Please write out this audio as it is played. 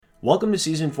Welcome to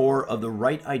Season 4 of the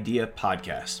Right Idea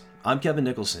podcast. I'm Kevin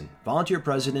Nicholson, Volunteer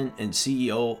President and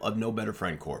CEO of No Better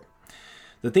Friend Corp.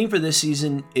 The theme for this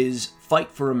season is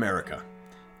Fight for America.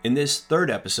 In this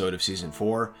third episode of Season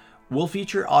 4, we'll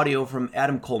feature audio from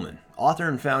Adam Coleman, author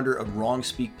and founder of Wrong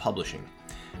Speak Publishing.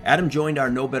 Adam joined our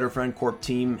No Better Friend Corp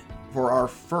team for our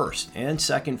first and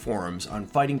second forums on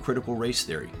fighting critical race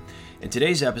theory. And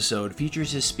today's episode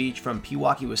features his speech from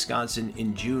Pewaukee, Wisconsin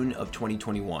in June of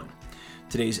 2021.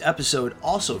 Today's episode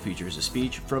also features a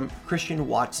speech from Christian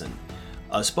Watson,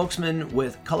 a spokesman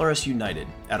with Color Us United,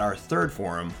 at our third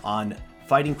forum on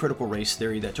fighting critical race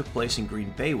theory that took place in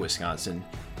Green Bay, Wisconsin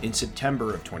in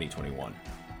September of 2021.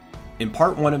 In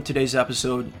part one of today's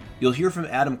episode, you'll hear from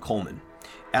Adam Coleman.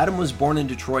 Adam was born in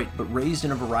Detroit but raised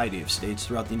in a variety of states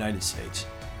throughout the United States.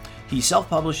 He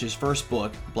self-published his first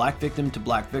book, Black Victim to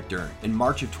Black Victor, in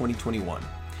March of 2021.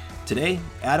 Today,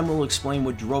 Adam will explain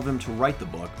what drove him to write the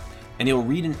book, and he'll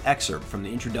read an excerpt from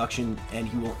the introduction, and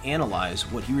he will analyze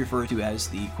what he referred to as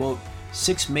the, quote,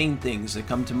 6 main things that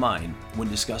come to mind when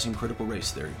discussing critical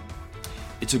race theory.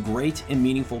 It's a great and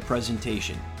meaningful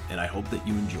presentation, and I hope that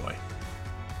you enjoy.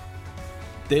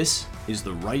 This is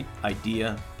the Right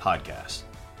Idea podcast.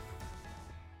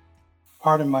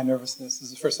 Pardon my nervousness. This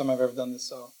is the first time I've ever done this,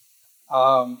 so.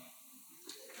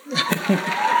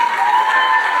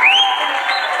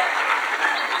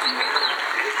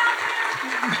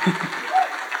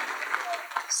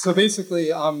 So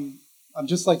basically, I'm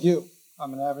just like you.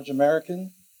 I'm an average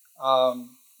American. I'm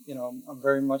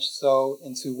very much so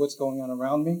into what's going on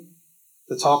around me.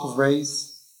 The talk of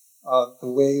race,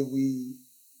 the way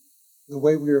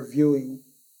we are viewing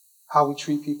how we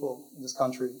treat people in this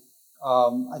country.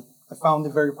 I found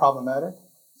it very problematic,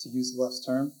 to use the left's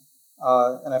term,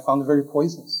 and I found it very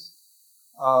poisonous.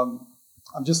 I'm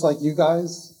just like you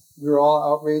guys. We were all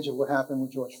outraged at what happened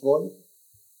with George Floyd.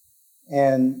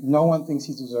 And no one thinks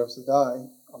he deserves to die,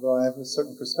 although I have a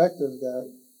certain perspective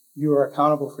that you are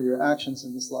accountable for your actions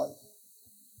in this life.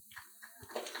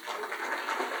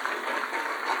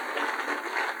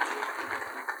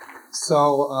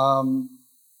 So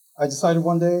I decided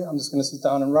one day I'm just going to sit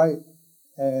down and write,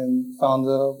 and found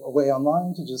a way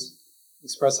online to just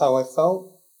express how I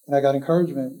felt. And I got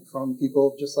encouragement from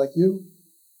people just like you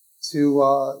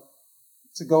to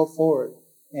go forward.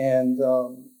 And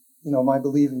my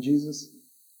belief in Jesus,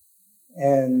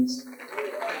 and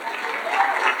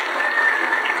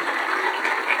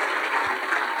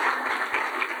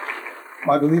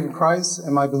my belief in Christ,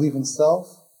 and my belief in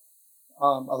self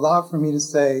allowed for me to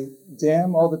say,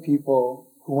 damn all the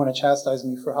people who want to chastise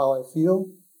me for how I feel,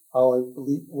 how I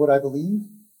believe, what I believe,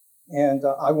 and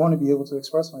I want to be able to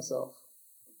express myself.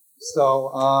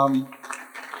 So I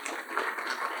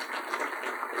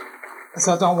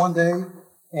sat down one day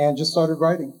and just started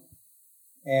writing.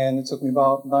 And it took me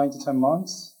about 9 to 10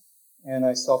 months, and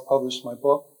I self-published my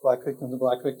book, Black Victim to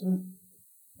Black Victor.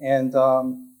 And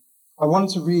I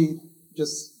wanted to read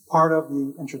just part of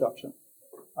the introduction.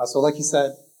 So like he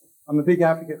said, I'm a big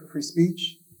advocate for free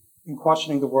speech and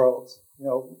questioning the world.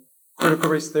 Critical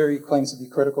race theory claims to be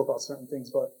critical about certain things,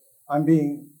 but I'm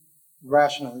being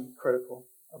rationally critical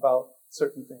about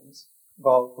certain things,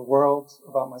 about the world,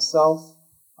 about myself,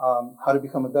 how to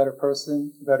become a better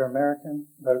person, a better American,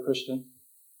 a better Christian.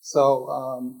 So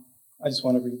I just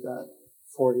want to read that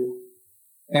for you.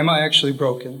 Am I actually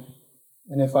broken?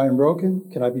 And if I am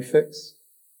broken, can I be fixed?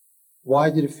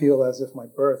 Why did it feel as if my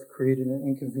birth created an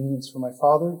inconvenience for my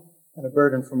father and a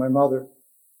burden for my mother?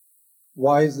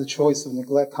 Why is the choice of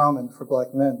neglect common for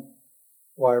black men?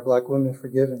 Why are black women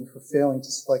forgiven for failing to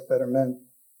select better men?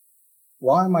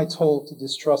 Why am I told to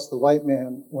distrust the white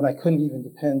man when I couldn't even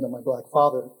depend on my black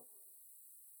father?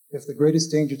 If the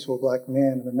greatest danger to a black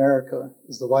man in America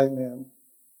is the white man,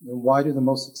 then why do the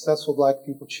most successful black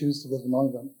people choose to live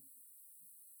among them?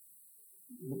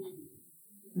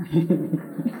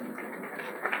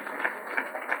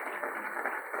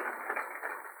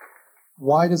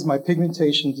 Why does my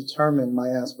pigmentation determine my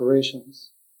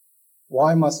aspirations?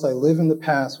 Why must I live in the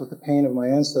past with the pain of my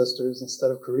ancestors instead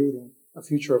of creating a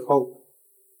future of hope?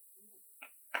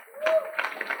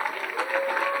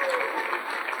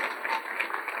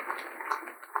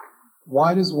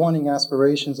 Why does wanting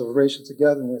aspirations of racial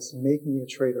togetherness make me a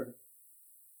traitor?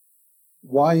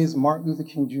 Why is Martin Luther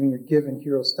King Jr. given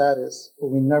hero status, but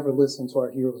we never listen to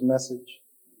our hero's message?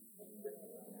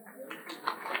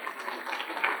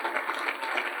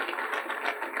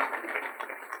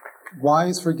 Why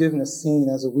is forgiveness seen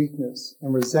as a weakness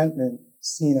and resentment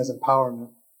seen as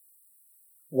empowerment?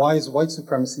 Why is white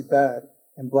supremacy bad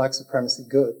and black supremacy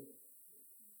good?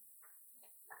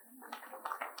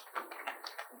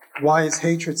 Why is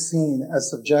hatred seen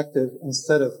as subjective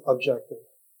instead of objective?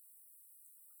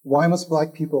 Why must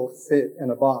Black people fit in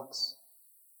a box?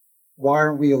 Why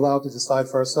aren't we allowed to decide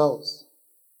for ourselves?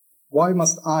 Why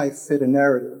must I fit a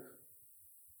narrative?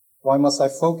 Why must I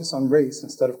focus on race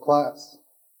instead of class?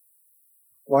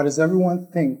 Why does everyone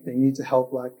think they need to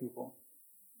help Black people?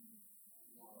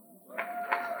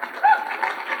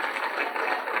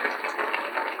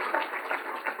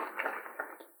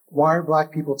 Why are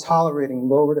Black people tolerating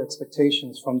lowered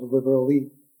expectations from the liberal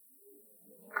elite?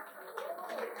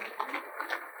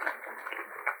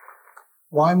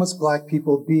 Why must Black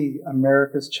people be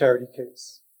America's charity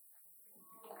case?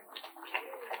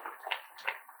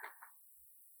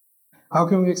 How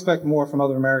can we expect more from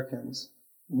other Americans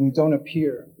when we don't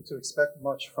appear to expect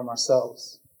much from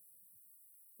ourselves?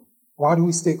 Why do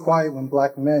we stay quiet when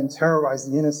Black men terrorize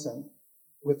the innocent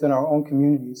within our own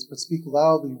communities, but speak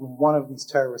loudly when one of these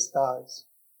terrorists dies?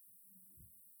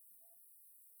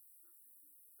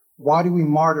 Why do we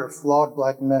martyr flawed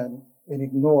Black men and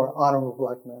ignore honorable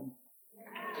Black men?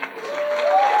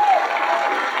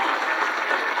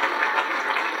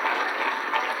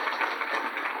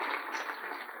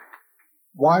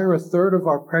 Why are a third of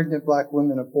our pregnant Black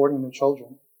women aborting their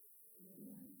children?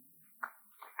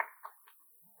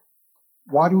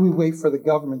 Why do we wait for the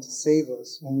government to save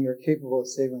us when we are capable of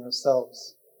saving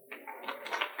ourselves?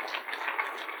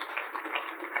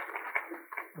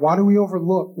 Why do we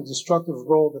overlook the destructive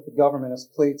role that the government has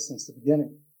played since the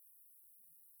beginning?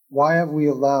 Why have we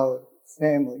allowed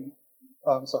family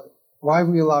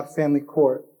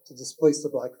court to displace the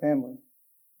Black family?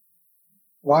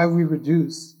 Why have we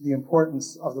reduced the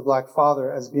importance of the Black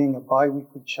father as being a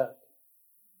biweekly check?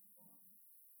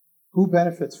 Who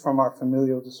benefits from our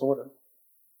familial disorder?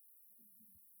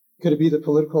 Could it be the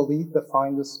political elite that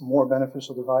find us more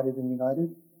beneficial divided than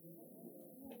united?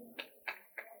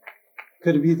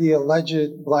 Could it be the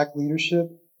alleged Black leadership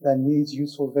that needs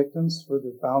useful victims for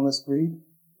their boundless greed?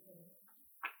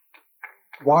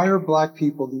 Why are Black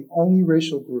people the only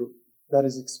racial group that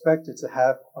is expected to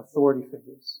have authority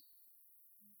figures?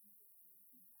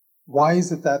 Why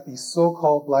is it that these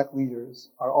so-called Black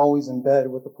leaders are always in bed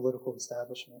with the political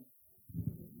establishment?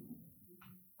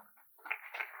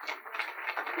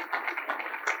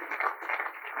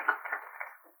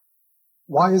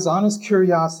 Why is honest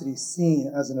curiosity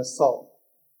seen as an assault?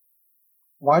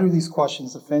 Why do these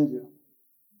questions offend you?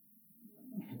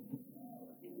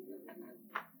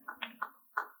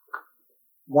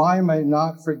 Why am I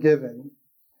not forgiven?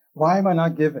 Why am I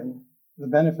not given the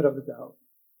benefit of the doubt?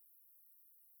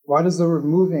 Why does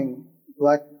removing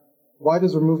Black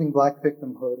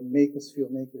victimhood make us feel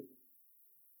naked?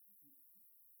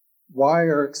 Why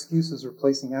are excuses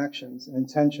replacing actions and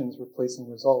intentions replacing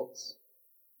results?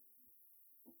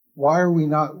 Why are we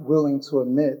not willing to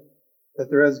admit that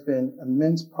there has been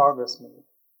immense progress made?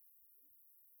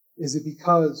 Is it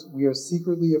because we are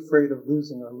secretly afraid of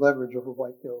losing our leverage over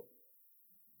white guilt?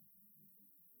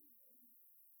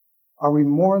 Are we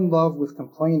more in love with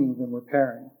complaining than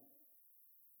repairing?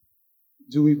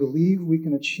 Do we believe we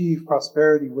can achieve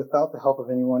prosperity without the help of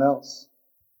anyone else?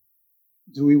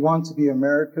 Do we want to be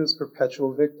America's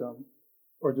perpetual victim,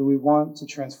 or do we want to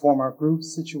transform our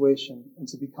group's situation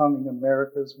into becoming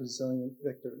America's resilient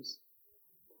victors?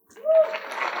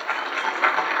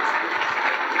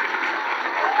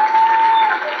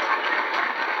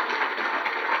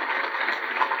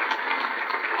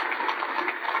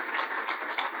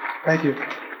 Thank you.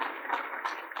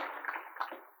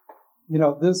 You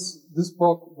know, this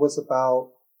book was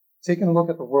about taking a look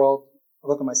at the world, a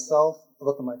look at myself, a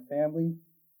look at my family.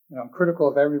 You know, I'm critical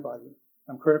of everybody.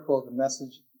 I'm critical of the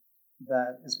message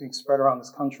that is being spread around this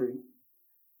country.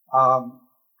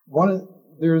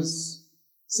 There's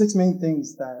 6 main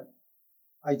things that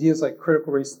ideas like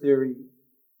critical race theory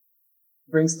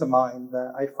brings to mind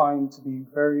that I find to be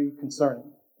very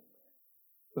concerning.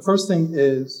 The first thing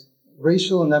is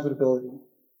racial inevitability.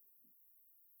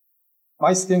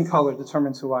 My skin color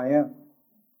determines who I am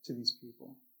to these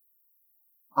people.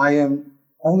 I am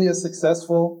only as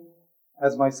successful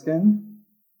as my skin.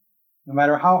 No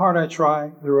matter how hard I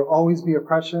try, there will always be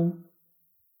oppression.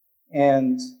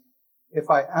 And if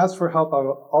I ask for help, I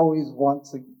will always want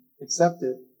to accept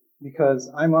it because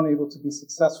I'm unable to be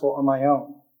successful on my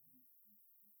own.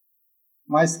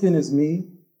 My skin is me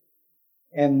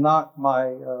and not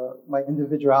my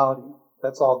individuality.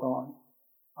 That's all gone.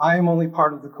 I am only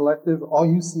part of the collective. All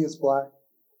you see is Black,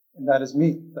 and that is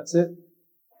me. That's it.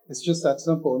 It's just that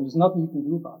simple, and there's nothing you can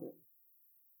do about it.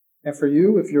 And for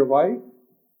you, if you're white,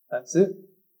 that's it.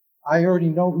 I already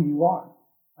know who you are.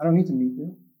 I don't need to meet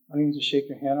you. I don't need to shake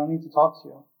your hand. I don't need to talk to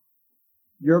you.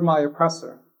 You're my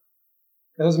oppressor.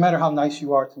 It doesn't matter how nice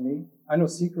you are to me. I know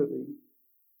secretly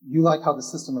you like how the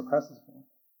system oppresses me.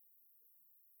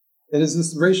 It is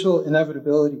this racial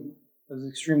inevitability that is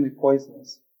extremely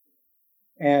poisonous.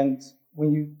 And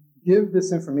when you give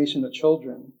this information to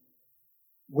children,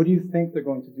 what do you think they're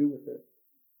going to do with it?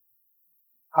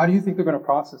 How do you think they're going to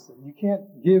process it? You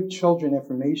can't give children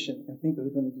information and think that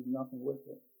they're going to do nothing with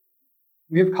it.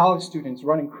 We have college students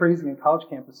running crazy in college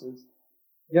campuses,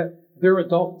 yet they're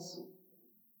adults.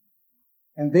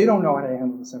 And they don't know how to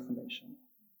handle this information.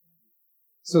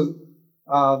 So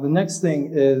the next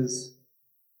thing is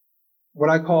what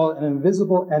I call an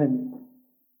invisible enemy.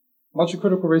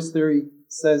 Multicritical race theory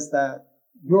says that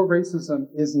your racism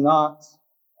is not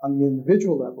on the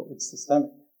individual level, it's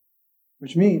systemic,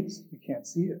 which means you can't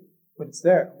see it, but it's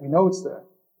there. We know it's there.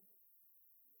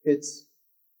 It's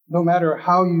no matter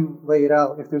how you lay it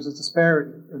out, if there's a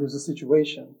disparity, if there's a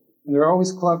situation, and they're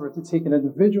always clever to take an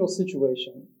individual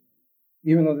situation,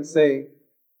 even though they say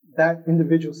that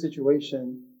individual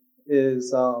situation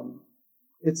is,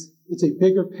 it's a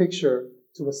bigger picture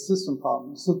to a system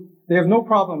problem. So they have no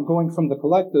problem going from the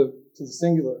collective to the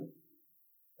singular,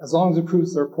 as long as it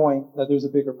proves their point that there's a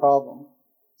bigger problem.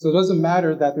 So it doesn't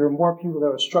matter that there are more people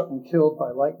that were struck and killed by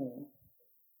lightning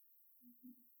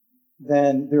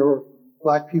than there were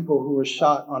black people who were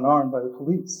shot unarmed by the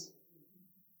police.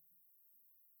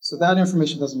 So that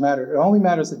information doesn't matter. It only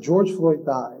matters that George Floyd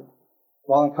died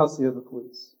while in custody of the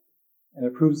police, and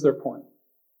it proves their point.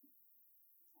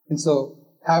 And so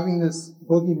having this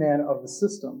boogeyman of the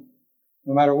system,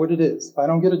 no matter what it is, if I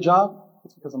don't get a job,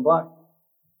 it's because I'm black.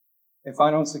 If I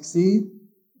don't succeed,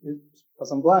 it's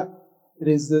because I'm black. It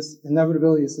is this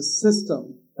inevitability, it's the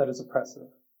system that is oppressive.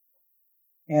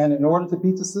 And in order to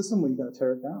beat the system, well, you got to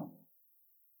tear it down.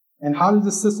 And how did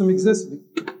the system exist?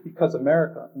 Because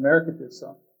America did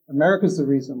so. America's the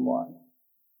reason why.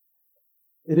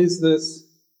 It is this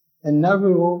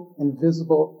inevitable,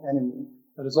 invisible enemy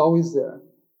that is always there.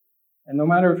 And no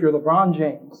matter if you're LeBron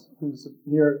James, who's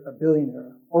near a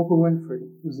billionaire, Oprah Winfrey,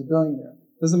 who's a billionaire,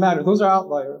 doesn't matter. Those are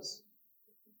outliers.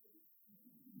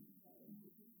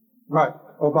 Right,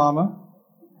 Obama.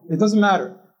 It doesn't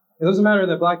matter. It doesn't matter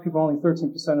that black people are only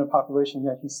 13% of the population,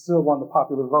 yet he still won the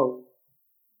popular vote.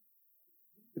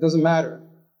 It doesn't matter.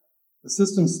 The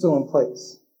system's still in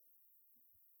place.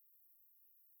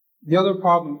 The other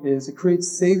problem is it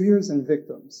creates saviors and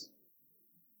victims.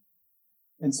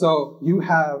 And so you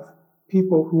have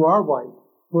people who are white,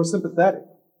 who are sympathetic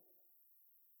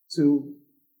to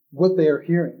what they are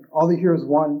hearing. All they hear is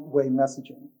one-way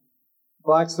messaging.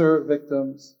 Blacks are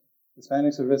victims.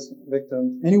 Hispanics are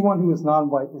victims. Anyone who is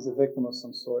non-white is a victim of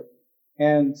some sort.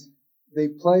 And they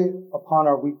play upon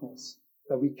our weakness,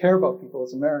 that we care about people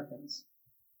as Americans.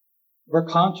 We're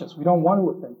conscious. We don't want to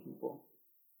offend people.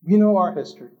 We know our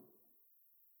history.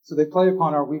 So they play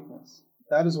upon our weakness.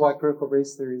 That is why critical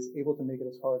race theory is able to make it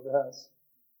as far as it has.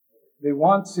 They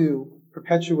want to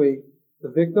perpetuate the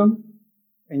victim,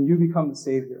 and you become the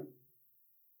savior.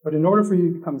 But in order for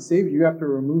you to become a savior, you have to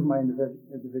remove my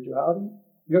individuality.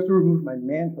 You have to remove my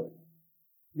manhood.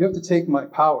 You have to take my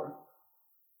power.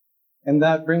 And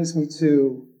that brings me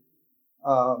to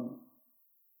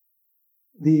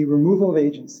the removal of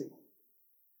agency.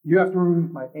 You have to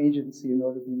remove my agency in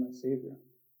order to be my savior.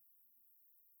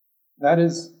 That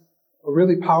is a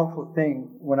really powerful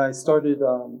thing when I started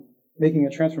making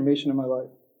a transformation in my life.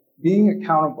 Being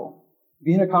accountable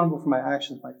for my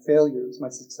actions, my failures, my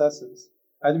successes.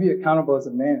 I had to be accountable as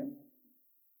a man.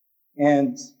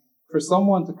 And for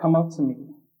someone to come up to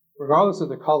me, regardless of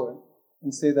their color,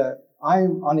 and say that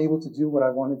I'm unable to do what I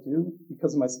want to do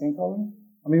because of my skin color,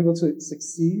 I'm able to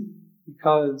succeed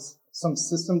because some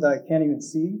system that I can't even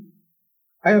see,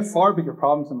 I have far bigger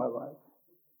problems in my life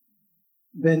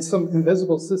than some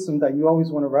invisible system that you always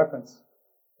want to reference.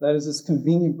 That is this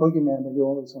convenient boogeyman that you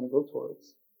always want to go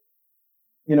towards.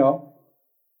 You know,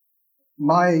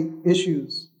 my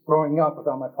issues growing up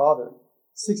about my father,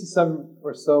 67%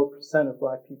 or so of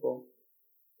black people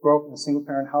grow up in a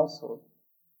single-parent household.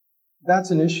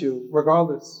 That's an issue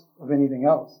regardless of anything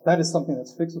else. That is something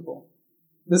that's fixable.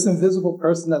 This invisible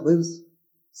person that lives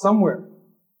somewhere,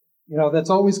 you know, that's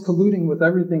always colluding with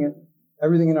everything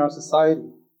in our society,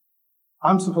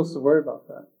 I'm supposed to worry about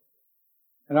that.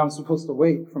 And I'm supposed to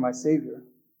wait for my savior.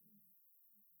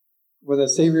 Whether the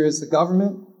savior is the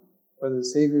government, whether the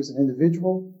savior is an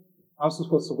individual, I'm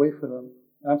supposed to wait for them.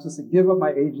 And I'm supposed to give up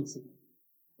my agency.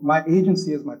 My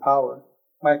agency is my power.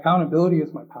 My accountability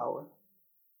is my power.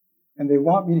 And they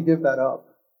want me to give that up.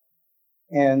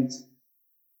 And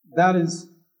that is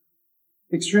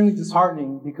extremely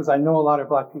disheartening because I know a lot of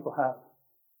black people have.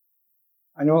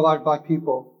 I know a lot of black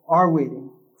people are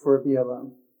waiting for a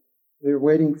BLM. They're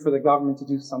waiting for the government to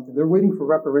do something. They're waiting for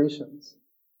reparations.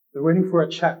 They're waiting for a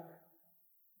check.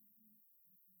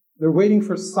 They're waiting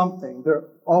for something. They're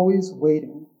always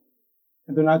waiting,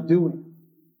 and they're not doing.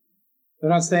 They're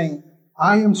not saying,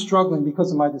 I am struggling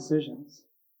because of my decisions.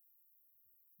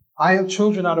 I have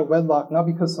children out of wedlock, not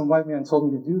because some white man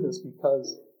told me to do this,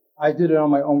 because I did it on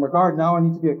my own regard. Now I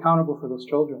need to be accountable for those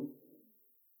children.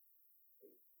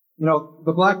 You know,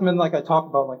 the black men like I talk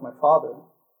about, like my father,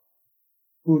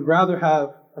 who would rather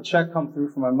have a check come through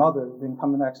from my mother than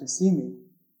come and actually see me.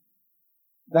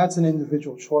 That's an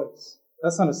individual choice.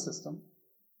 That's not a system.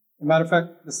 As a matter of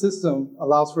fact, the system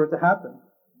allows for it to happen.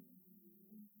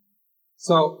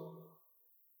 So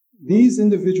these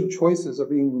individual choices are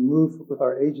being removed with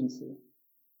our agency.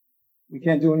 We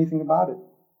can't do anything about it.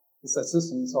 It's that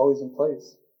system. It's always in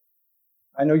place.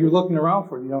 I know you're looking around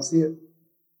for it. You don't see it.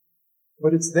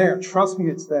 But it's there. Trust me,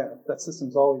 it's there. That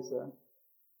system's always there.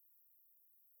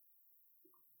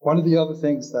 One of the other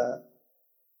things that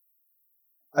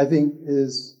I think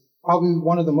is probably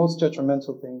one of the most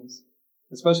detrimental things,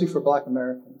 especially for Black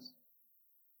Americans,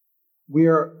 we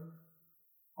are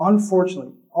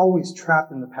unfortunately always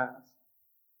trapped in the past.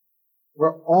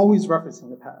 We're always referencing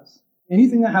the past.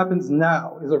 Anything that happens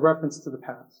now is a reference to the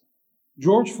past.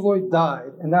 George Floyd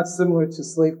died, and that's similar to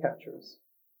slave catchers.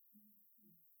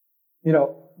 You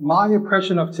know, my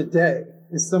impression of today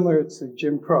is similar to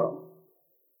Jim Crow.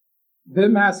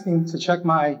 Them asking to check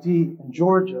my ID in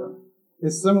Georgia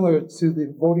is similar to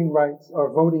the voting rights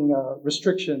or voting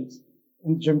restrictions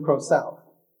in Jim Crow South.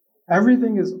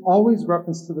 Everything is always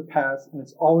referenced to the past, and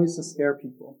it's always to scare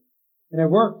people. And it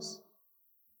works.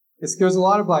 It scares a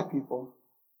lot of Black people.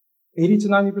 80 to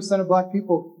 90% of Black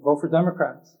people vote for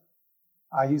Democrats.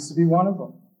 I used to be one of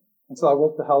them until I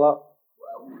woke the hell up.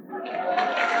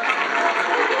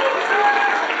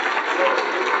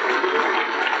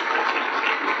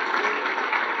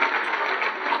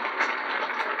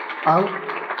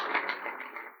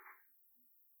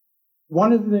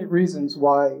 One of the reasons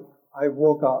why I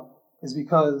woke up is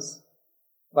because,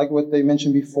 like what they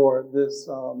mentioned before, this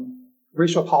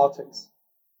racial politics.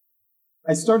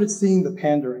 I started seeing the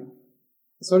pandering.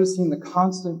 I started seeing the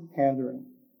constant pandering,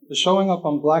 the showing up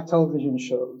on Black television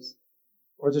shows,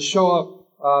 or to show up,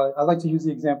 I like to use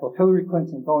the example of Hillary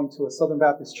Clinton going to a Southern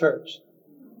Baptist church.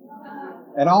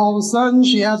 And all of a sudden,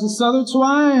 she has a Southern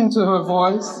twang to her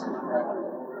voice.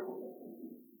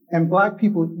 And Black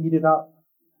people eat it up.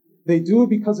 They do it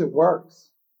because it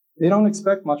works. They don't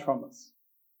expect much from us.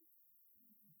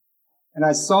 And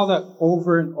I saw that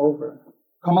over and over.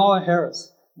 Kamala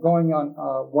Harris going on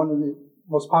one of the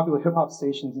most popular hip-hop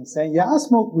stations and saying, yeah, I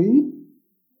smoke weed.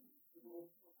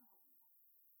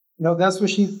 You know, that's what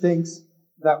she thinks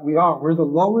that we are. We're the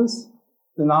lowest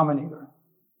denominator,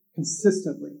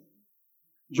 consistently.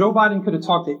 Joe Biden could have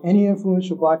talked to any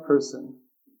influential Black person.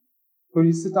 Who do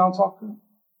you sit down and talk to?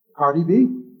 Cardi B.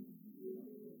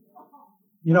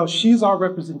 You know, she's our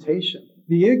representation.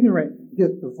 The ignorant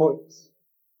get the voice.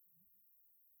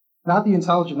 Not the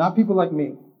intelligent, not people like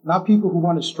me, not people who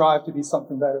want to strive to be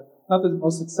something better, not the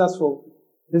most successful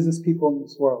business people in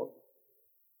this world.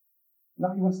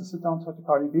 Now he wants to sit down and talk to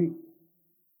Cardi B.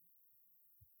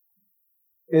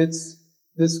 It's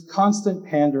this constant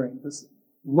pandering, this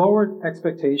lowered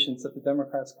expectations that the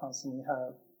Democrats constantly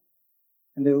have.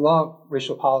 And they love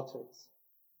racial politics.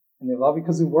 And they love it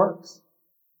because it works.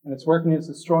 And it's working, it's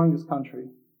destroying this country.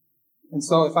 And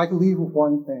so if I could leave with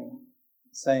one thing,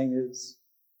 saying is,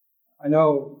 I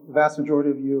know the vast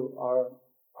majority of you are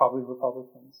probably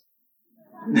Republicans.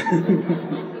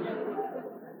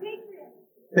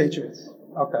 Patriots.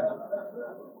 Okay.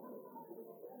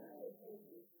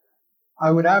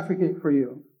 I would advocate for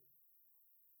you.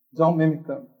 Don't mimic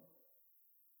them.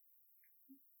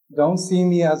 Don't see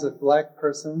me as a Black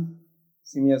person.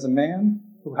 See me as a man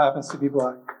who happens to be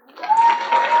Black.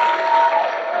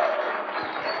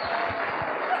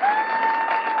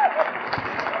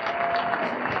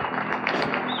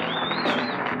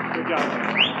 Good job.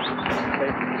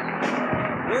 Thank you.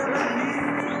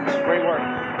 Great work.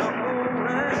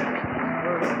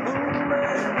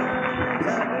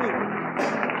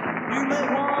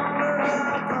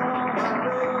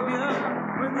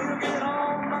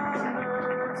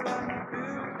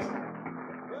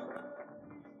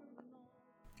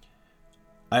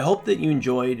 I hope that you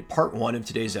enjoyed part 1 of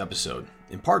today's episode.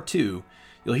 In part 2,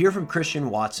 you'll hear from Christian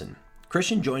Watson.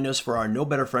 Christian joined us for our No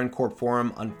Better Friend Corp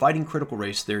forum on fighting critical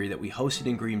race theory that we hosted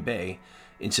in Green Bay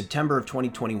in September of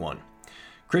 2021.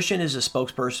 Christian is a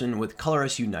spokesperson with Color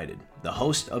Us United, the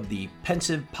host of the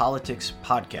Pensive Politics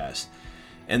podcast,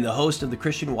 and the host of the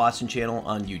Christian Watson channel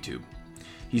on YouTube.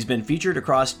 He's been featured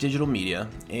across digital media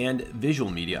and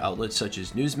visual media outlets such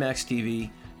as Newsmax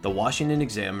TV, The Washington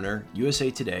Examiner,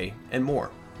 USA Today, and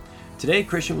more. Today,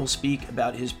 Christian will speak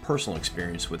about his personal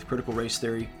experience with critical race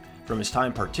theory, from his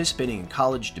time participating in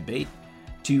college debate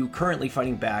to currently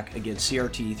fighting back against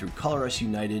CRT through Color Us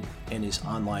United and his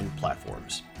online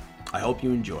platforms. I hope you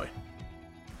enjoy.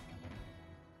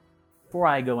 Before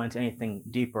I go into anything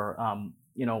deeper,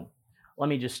 let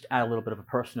me just add a little bit of a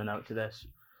personal note to this.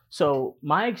 So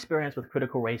my experience with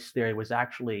critical race theory is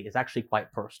actually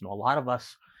quite personal. A lot of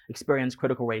us experience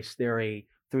critical race theory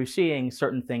through seeing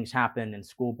certain things happen in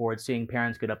school boards, seeing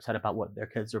parents get upset about what their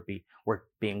kids were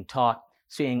being taught,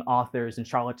 seeing authors and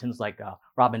charlatans like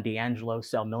Robin DiAngelo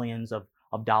sell millions of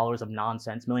dollars of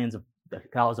nonsense, millions of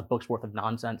dollars of books worth of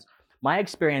nonsense. My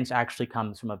experience actually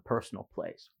comes from a personal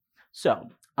place. So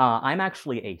I'm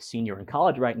actually a senior in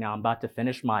college right now. I'm about to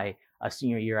finish my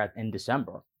senior year in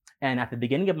December. And at the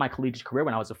beginning of my collegiate career,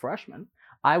 when I was a freshman,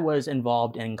 I was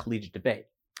involved in collegiate debate.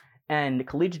 And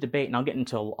collegiate debate, and I'll get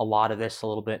into a lot of this a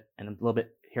little bit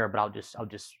here, but I'll just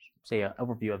say an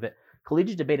overview of it.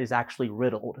 Collegiate debate is actually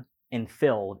riddled and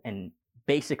filled and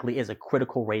basically is a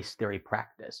critical race theory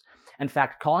practice. In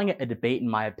fact, calling it a debate, in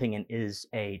my opinion, is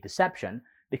a deception,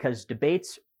 because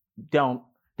debates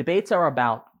are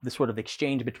about the sort of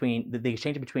exchange between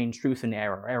truth and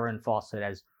error and falsehood,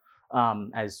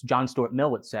 as John Stuart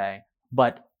Mill would say.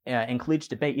 But in collegiate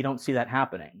debate, you don't see that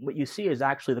happening. What you see is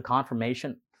actually the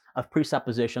confirmation of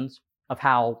presuppositions of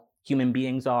how human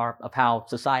beings are, of how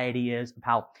society is, of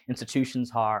how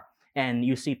institutions are, and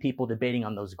you see people debating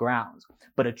on those grounds.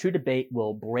 But a true debate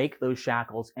will break those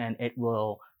shackles, and it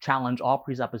will challenge all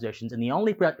presuppositions. And the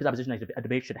only presupposition a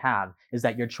debate should have is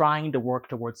that you're trying to work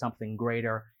towards something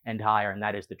greater and higher, and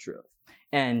that is the truth.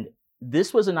 And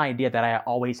this was an idea that I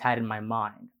always had in my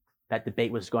mind that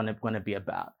debate was going to be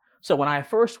about. So when I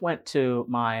first went to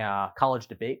my college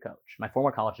debate coach, my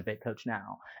former college debate coach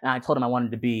now, and I told him I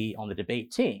wanted to be on the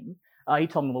debate team, he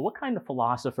told me, well, what kind of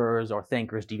philosophers or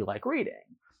thinkers do you like reading?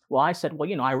 Well, I said, well,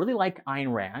 I really like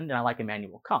Ayn Rand and I like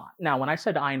Immanuel Kant. Now, when I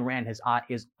said Ayn Rand,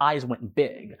 his eyes went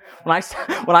big. When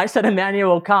I said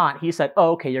Immanuel Kant, he said,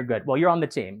 oh, okay, you're good. Well, you're on the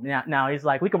team. Now he's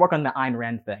like, we can work on the Ayn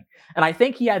Rand thing. And I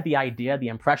think he had the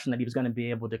impression that he was going to be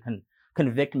able to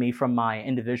convict me from my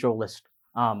individualist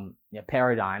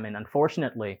paradigm. And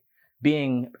unfortunately,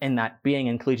 being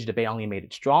in collegiate debate only made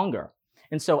it stronger.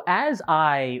 And so as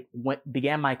I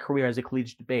began my career as a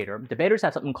collegiate debater, debaters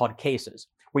have something called cases,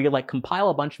 where you compile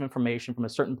a bunch of information from a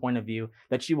certain point of view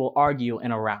that you will argue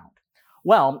in a round.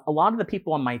 Well, a lot of the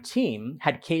people on my team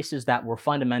had cases that were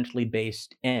fundamentally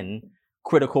based in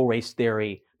critical race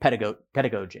theory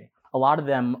pedagogy. A lot of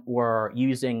them were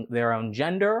using their own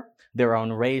gender, their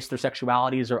own race, their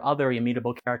sexualities, or other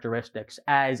immutable characteristics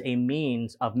as a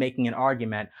means of making an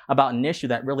argument about an issue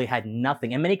that really had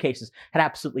nothing, in many cases, had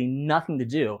absolutely nothing to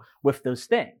do with those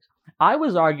things. I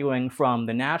was arguing from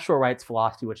the natural rights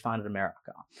philosophy which founded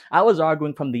America. I was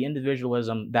arguing from the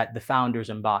individualism that the founders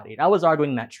embodied. I was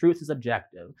arguing that truth is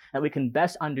objective, that we can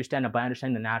best understand it by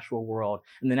understanding the natural world.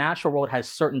 And the natural world has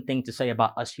certain things to say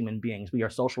about us human beings. We are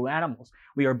social animals.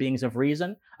 We are beings of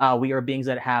reason. We are beings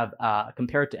that have,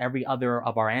 compared to every other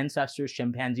of our ancestors,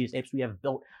 chimpanzees, apes, we have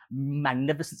built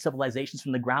magnificent civilizations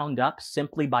from the ground up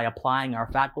simply by applying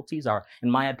our faculties, our, in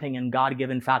my opinion,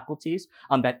 God-given faculties,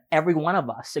 that every one of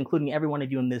us, including every one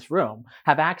of you in this room,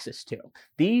 have access to.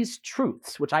 These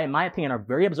truths, which in my opinion, are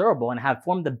very observable and have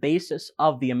formed the basis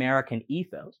of the American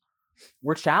ethos,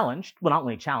 were challenged. Well, not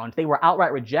only challenged, they were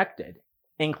outright rejected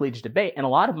in collegiate debate. And a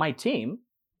lot of my team,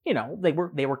 they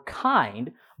were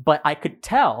kind, but I could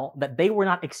tell that they were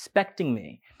not expecting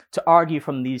me to argue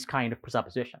from these kind of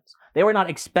presuppositions. They were not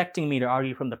expecting me to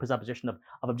argue from the presupposition of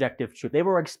objective truth. They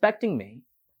were expecting me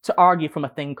to argue from a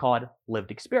thing called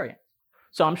lived experience.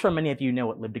 So I'm sure many of you know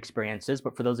what lived experience is,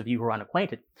 but for those of you who are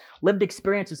unacquainted, lived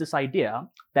experience is this idea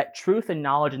that truth and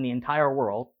knowledge in the entire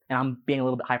world, and I'm being a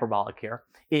little bit hyperbolic here,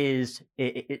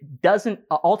 it doesn't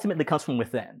ultimately comes from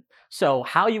within. So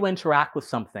how you interact with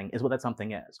something is what that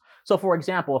something is. So for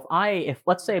example, if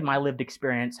let's say my lived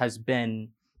experience has been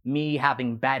me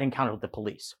having bad encounter with the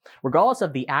police, regardless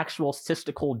of the actual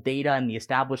statistical data and the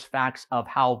established facts of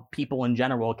how people in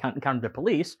general encounter the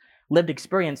police, lived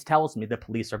experience tells me the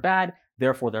police are bad,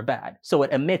 therefore they're bad. So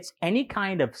it omits any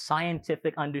kind of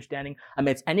scientific understanding,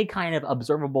 omits any kind of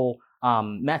observable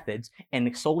methods,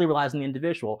 and solely relies on the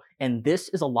individual. And this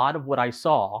is a lot of what I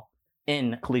saw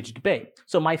in collegiate debate.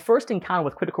 So my first encounter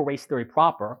with critical race theory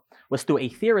proper was through a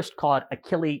theorist called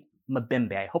Achille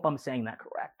Mbembe. I hope I'm saying that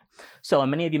correct. So, and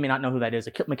many of you may not know who that is.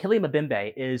 Achille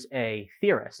Mbembe is a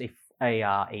theorist,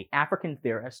 a African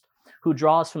theorist who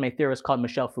draws from a theorist called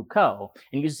Michel Foucault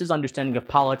and uses his understanding of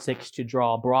politics to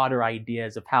draw broader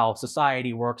ideas of how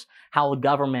society works, how the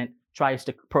government tries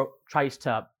to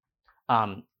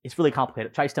it's really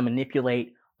complicated, tries to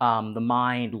manipulate the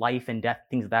mind, life and death,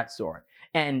 things of that sort.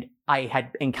 And I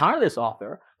had encountered this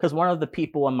author because one of the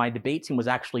people on my debate team was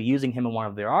actually using him in one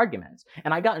of their arguments.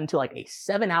 And I got into like a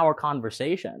 7-hour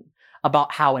conversation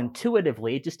about how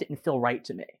intuitively it just didn't feel right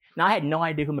to me. Now, I had no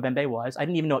idea who Mbembe was. I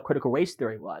didn't even know what critical race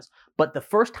theory was. But the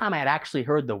first time I had actually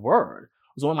heard the word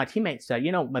was when my teammates said,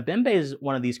 Mbembe is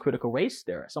one of these critical race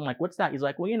theorists. I'm like, what's that? He's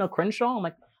like, well, Crenshaw? I'm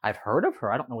like, I've heard of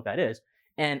her. I don't know what that is.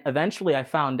 And eventually I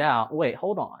found out, wait,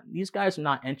 hold on. These guys are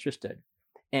not interested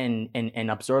in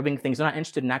observing things. They're not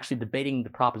interested in actually debating the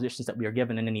propositions that we are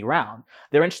given in any round.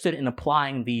 They're interested in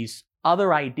applying these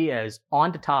other ideas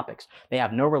onto topics they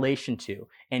have no relation to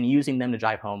and using them to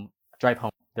drive home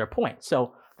their point.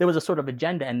 So there was a sort of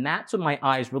agenda, and that's when my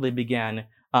eyes really began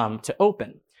to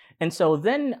open. And so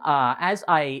then as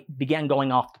I began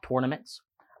going off to tournaments,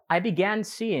 I began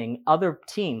seeing other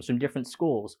teams from different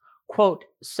schools quote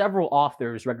several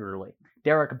authors regularly.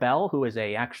 Derek Bell, who is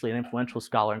actually an influential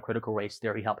scholar in critical race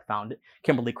theory, helped found it.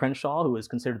 Kimberly Crenshaw, who is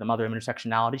considered the mother of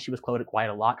intersectionality, she was quoted quite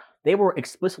a lot. They were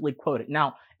explicitly quoted.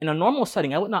 Now, in a normal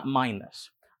setting, I would not mind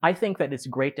this. I think that it's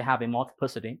great to have a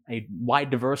multiplicity, a wide,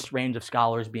 diverse range of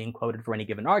scholars being quoted for any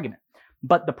given argument.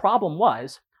 But the problem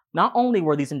was, not only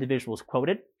were these individuals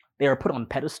quoted, they were put on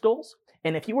pedestals.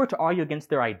 And if you were to argue against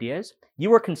their ideas, you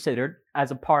were considered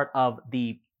as a part of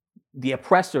the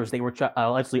oppressors they were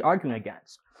allegedly arguing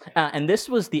against. And this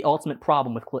was the ultimate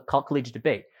problem with collegiate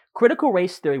debate. Critical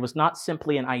race theory was not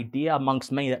simply an idea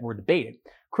amongst many that were debated.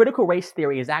 Critical race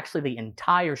theory is actually the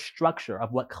entire structure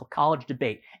of what college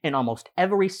debate in almost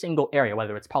every single area,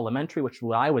 whether it's parliamentary, which is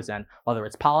what I was in, whether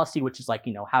it's policy, which is like,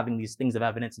 having these things of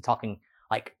evidence and talking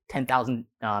like 10,000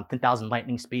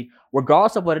 lightning speed,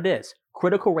 regardless of what it is,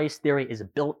 critical race theory is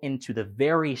built into the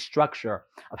very structure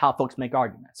of how folks make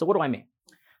arguments. So what do I mean?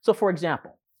 So for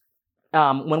example,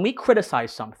 when we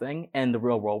criticize something in the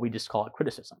real world, we just call it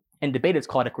criticism. In debate, it's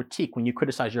called a critique when you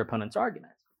criticize your opponent's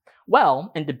argument.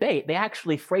 Well, in debate, they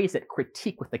actually phrase it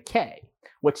critique with a K,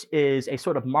 which is a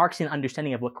sort of Marxian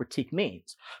understanding of what critique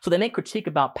means. So they make critique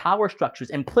about power structures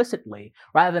implicitly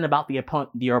rather than about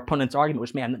your opponent's argument,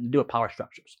 which may have nothing to do with power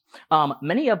structures.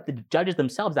 Many of the judges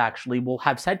themselves actually will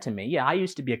have said to me, yeah, I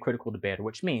used to be a critical debater,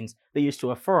 which means they used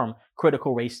to affirm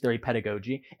critical race theory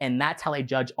pedagogy, and that's how they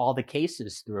judge all the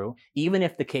cases through, even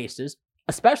if the cases,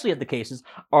 especially if the cases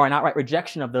are an outright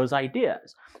rejection of those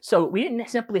ideas. So we didn't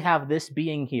simply have this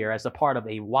being here as a part of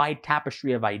a wide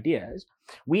tapestry of ideas.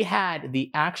 We had the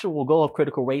actual goal of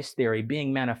critical race theory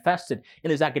being manifested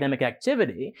in this academic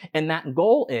activity, and that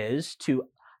goal is to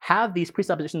have these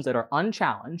presuppositions that are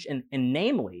unchallenged, and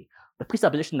namely, the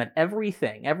presupposition that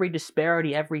everything, every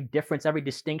disparity, every difference, every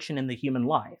distinction in the human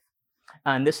life,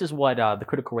 and this is what the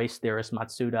critical race theorists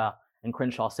Matsuda and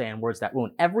Crenshaw say in words that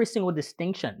wound, every single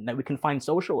distinction that we can find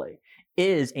socially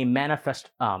is a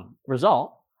manifest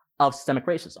result of systemic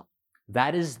racism.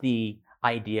 That is the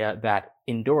idea that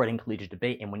endured in collegiate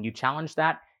debate. And when you challenge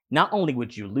that, not only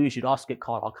would you lose, you'd also get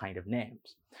called all kinds of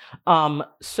names.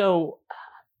 So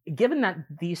given that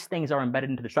these things are embedded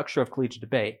into the structure of collegiate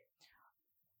debate,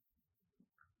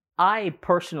 I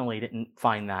personally didn't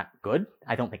find that good.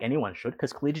 I don't think anyone should,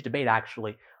 because collegiate debate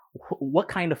actually, what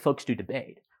kind of folks do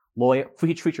debate?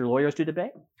 Future lawyers do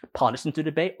debate, politicians do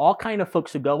debate, all kind of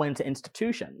folks who go into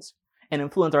institutions and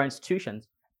influence our institutions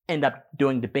end up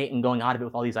doing debate and going out of it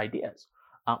with all these ideas.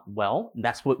 Well,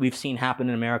 that's what we've seen happen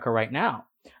in America right now.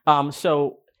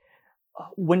 So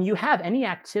when you have any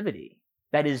activity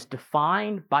that is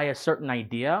defined by a certain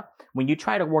idea, when you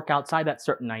try to work outside that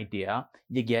certain idea,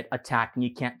 you get attacked and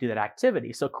you can't do that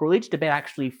activity. So collegiate debate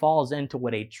actually falls into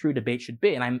what a true debate should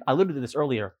be. And I alluded to this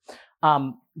earlier.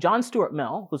 John Stuart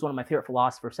Mill, who's one of my favorite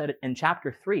philosophers, said it in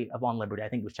chapter 3 of On Liberty, I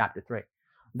think it was chapter 3,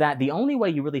 that the only way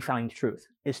you really find truth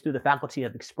is through the faculty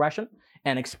of expression.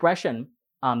 And expression,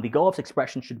 the goal of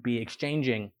expression should be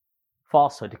exchanging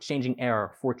falsehood, exchanging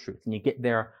error for truth. And you get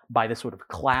there by this sort of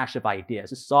clash of ideas.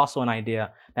 This is also an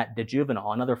idea that De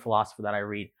Juvenal, another philosopher that I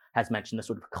read, has mentioned, the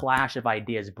sort of clash of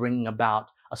ideas bringing about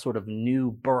a sort of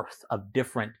new birth of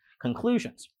different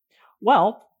conclusions.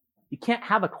 Well, you can't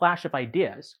have a clash of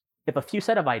ideas if a few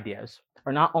set of ideas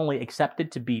are not only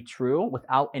accepted to be true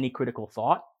without any critical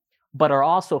thought, but are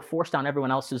also forced down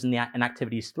everyone else's in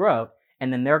activity's throat,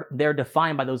 and then they're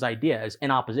defined by those ideas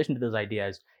in opposition to those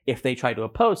ideas if they try to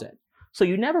oppose it. So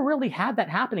you never really had that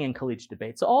happening in collegiate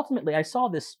debate. So ultimately, I saw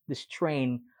this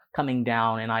train coming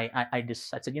down, and I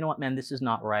said, you know what, man, this is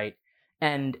not right.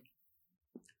 And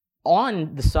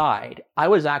on the side, I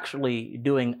was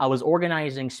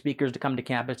organizing speakers to come to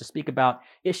campus to speak about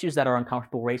issues that are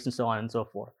uncomfortable, race and so on and so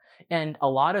forth. And a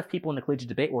lot of people in the collegiate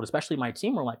debate world, especially my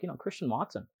team, were like, Christian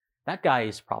Watson, that guy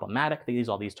is problematic. They use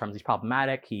all these terms. He's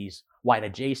problematic. He's white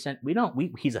adjacent.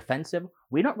 He's offensive.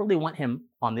 We don't really want him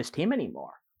on this team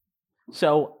anymore.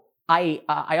 So I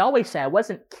always say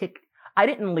I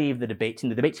didn't leave the debate team.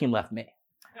 The debate team left me.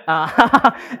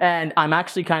 And I'm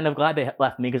actually kind of glad they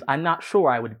left me, because I'm not sure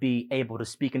I would be able to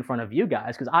speak in front of you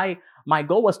guys, because my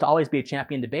goal was to always be a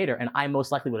champion debater, and I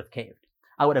most likely would have caved.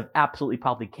 I would have absolutely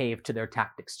probably caved to their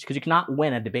tactics, because you cannot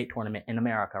win a debate tournament in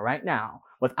America right now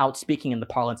without speaking in the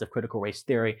parlance of critical race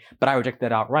theory, but I reject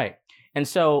that outright. And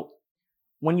so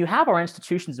when you have our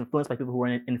institutions influenced by people who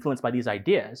are influenced by these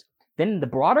ideas, then the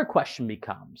broader question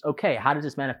becomes, okay, how does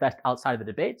this manifest outside of the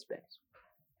debate space?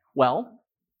 Well,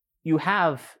 you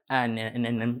have, and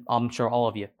I'm sure all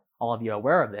of you are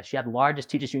aware of this, you have the largest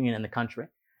teachers union in the country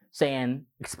saying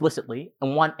explicitly,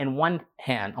 on one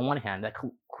hand, that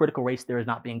critical race theory is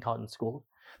not being taught in schools.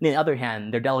 On the other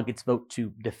hand, their delegates vote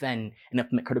to defend and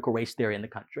implement critical race theory in the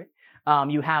country.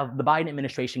 You have the Biden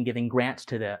administration giving grants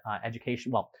to the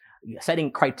education,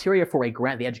 setting criteria for a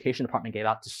grant the education department gave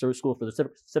out to school for the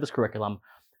civics curriculum,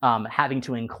 having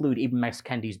to include Ibram X.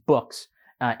 Kendi's books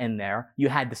in there. You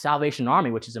had the Salvation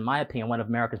Army, which is, in my opinion, one of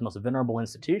America's most venerable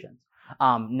institutions,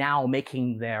 now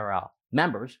making their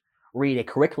members read a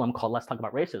curriculum called Let's Talk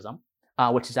About Racism,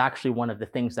 which is actually one of the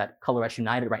things that Color Us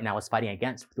United right now is fighting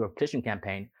against through a petition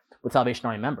campaign with Salvation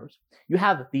Army members. You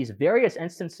have these various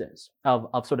instances of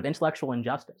sort of intellectual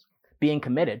injustice being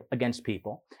committed against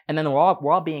people, and then we're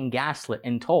all being gaslit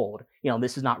and told,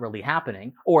 this is not really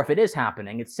happening, or if it is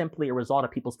happening, it's simply a result of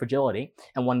people's fragility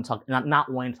and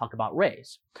not wanting to talk about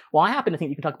race. Well, I happen to think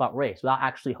you can talk about race without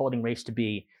actually holding race to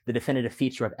be the definitive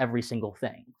feature of every single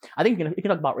thing. I think you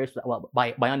can talk about race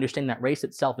by understanding that race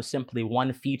itself is simply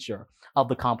one feature of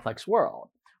the complex world.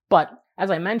 But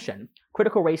as I mentioned,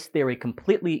 critical race theory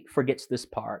completely forgets this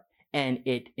part, and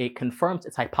it confirms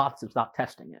its hypothesis without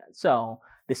testing it. So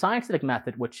the scientific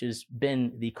method, which has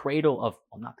been the cradle of,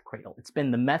 not the cradle, it's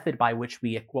been the method by which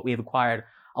we have acquired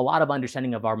a lot of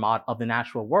understanding of of the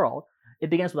natural world. It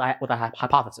begins with a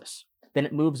hypothesis. Then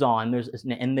it moves on.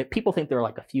 People think there are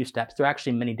like a few steps. There are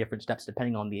actually many different steps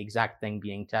depending on the exact thing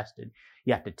being tested.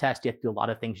 You have to test. You have to do a lot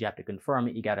of things. You have to confirm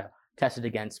it. You got to test it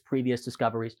against previous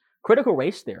discoveries. Critical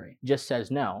race theory just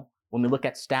says no. When we look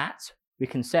at stats, we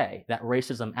can say that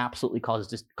racism absolutely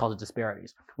causes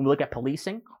disparities. When we look at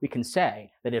policing, we can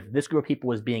say that if this group of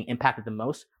people is being impacted the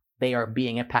most, they are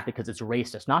being impacted because it's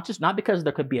racist. Not because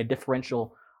there could be a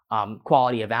differential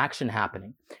quality of action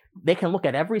happening. They can look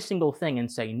at every single thing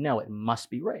and say, no, it must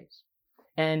be race.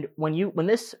 And when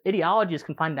this ideology is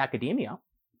confined to academia,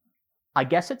 I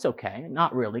guess it's okay.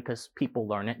 Not really, because people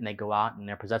learn it and they go out and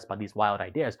they're possessed by these wild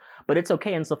ideas. But it's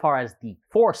okay insofar as the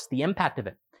force, the impact of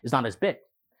it is not as big.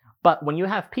 But when you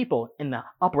have people in the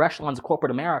upper echelons of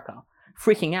corporate America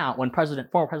freaking out when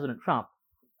former President Trump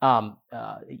signed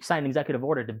an executive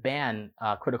order to ban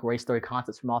critical race theory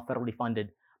concepts from all federally funded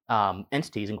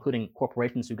entities, including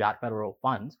corporations who got federal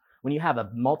funds, when you have a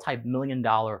billion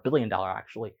dollar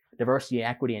actually, diversity,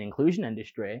 equity, and inclusion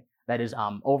industry that is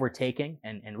overtaking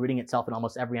and rooting itself in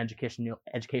almost every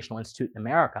educational institute in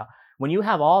America, when you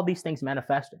have all these things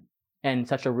manifesting in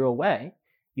such a real way,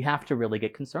 you have to really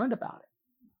get concerned about it.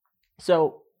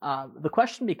 So the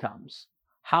question becomes,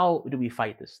 how do we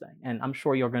fight this thing? And I'm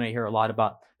sure you're going to hear a lot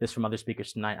about this from other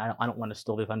speakers tonight. I don't want to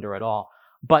steal their thunder at all.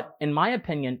 But in my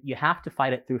opinion, you have to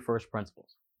fight it through first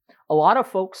principles. A lot of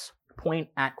folks point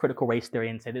at critical race theory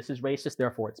and say, this is racist,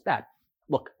 therefore it's bad.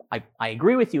 Look, I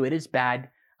agree with you, it is bad.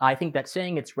 I think that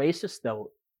saying it's racist,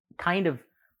 though, kind of,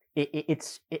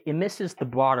 it misses the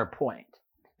broader point.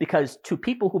 Because to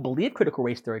people who believe critical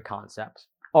race theory concepts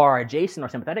or are adjacent or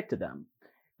sympathetic to them,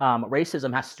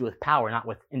 racism has to do with power, not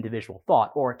with individual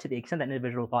thought, or to the extent that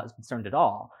individual thought is concerned at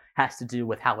all, has to do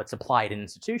with how it's applied in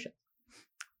institutions.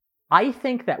 I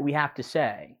think that we have to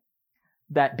say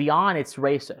that beyond it's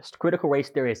racist, critical race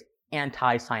theory is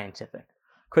anti-scientific.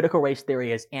 Critical race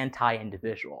theory is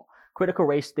anti-individual. Critical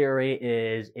race theory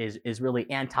is really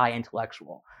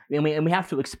anti-intellectual. And we have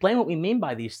to explain what we mean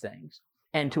by these things.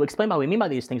 And to explain what we mean by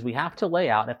these things, we have to lay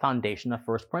out a foundation of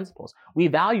first principles. We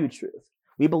value truth.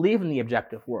 We believe in the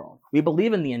objective world. We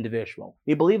believe in the individual.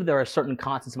 We believe there are certain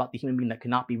constants about the human being that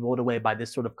cannot be rolled away by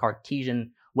this sort of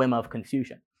Cartesian whim of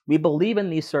confusion. We believe in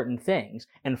these certain things,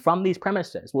 and from these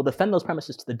premises, we'll defend those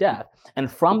premises to the death, and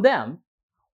from them,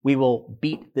 we will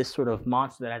beat this sort of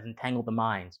monster that has entangled the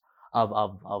minds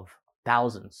of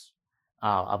thousands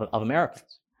of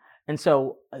Americans. And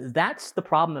so that's the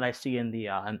problem that I see in the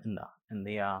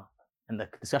and the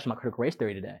discussion about critical race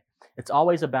theory today, it's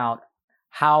always about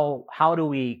how do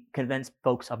we convince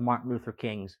folks of Martin Luther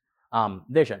King's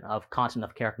vision of content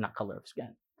of character, not color of skin.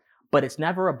 But it's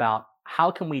never about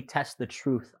how can we test the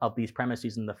truth of these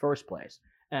premises in the first place,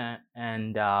 and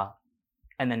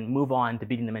then move on to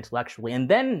beating them intellectually, and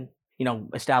then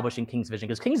establishing King's vision.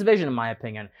 Because King's vision, in my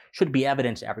opinion, should be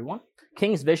evident to everyone.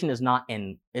 King's vision is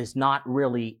not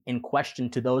really in question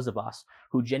to those of us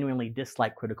who genuinely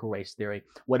dislike critical race theory.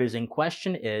 What is in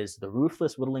question is the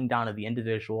ruthless whittling down of the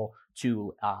individual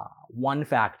to one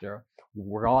factor,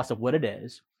 regardless of what it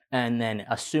is, and then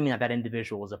assuming that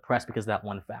individual is oppressed because of that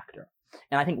one factor.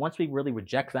 And I think once we really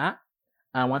reject that,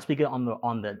 once we get on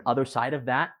the other side of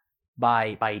that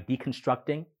by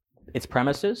deconstructing its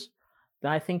premises,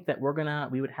 then I think that we're gonna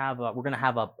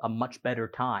have a much better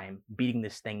time beating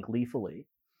this thing gleefully,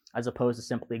 as opposed to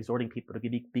simply exhorting people to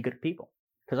be good people.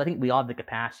 Because I think we all have the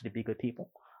capacity to be good people,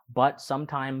 but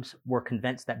sometimes we're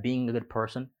convinced that being a good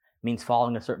person means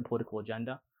following a certain political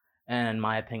agenda. And in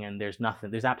my opinion, there's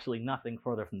absolutely nothing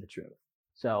further from the truth.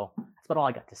 So that's about all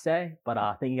I got to say. But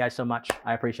thank you guys so much.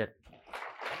 I appreciate it.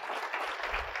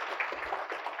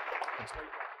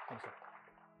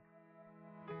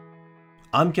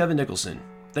 I'm Kevin Nicholson.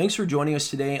 Thanks for joining us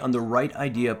today on the Right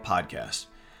Idea Podcast.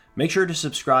 Make sure to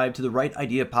subscribe to the Right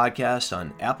Idea Podcast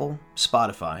on Apple,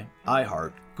 Spotify,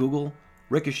 iHeart, Google,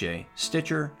 Ricochet,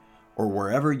 Stitcher, or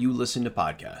wherever you listen to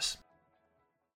podcasts.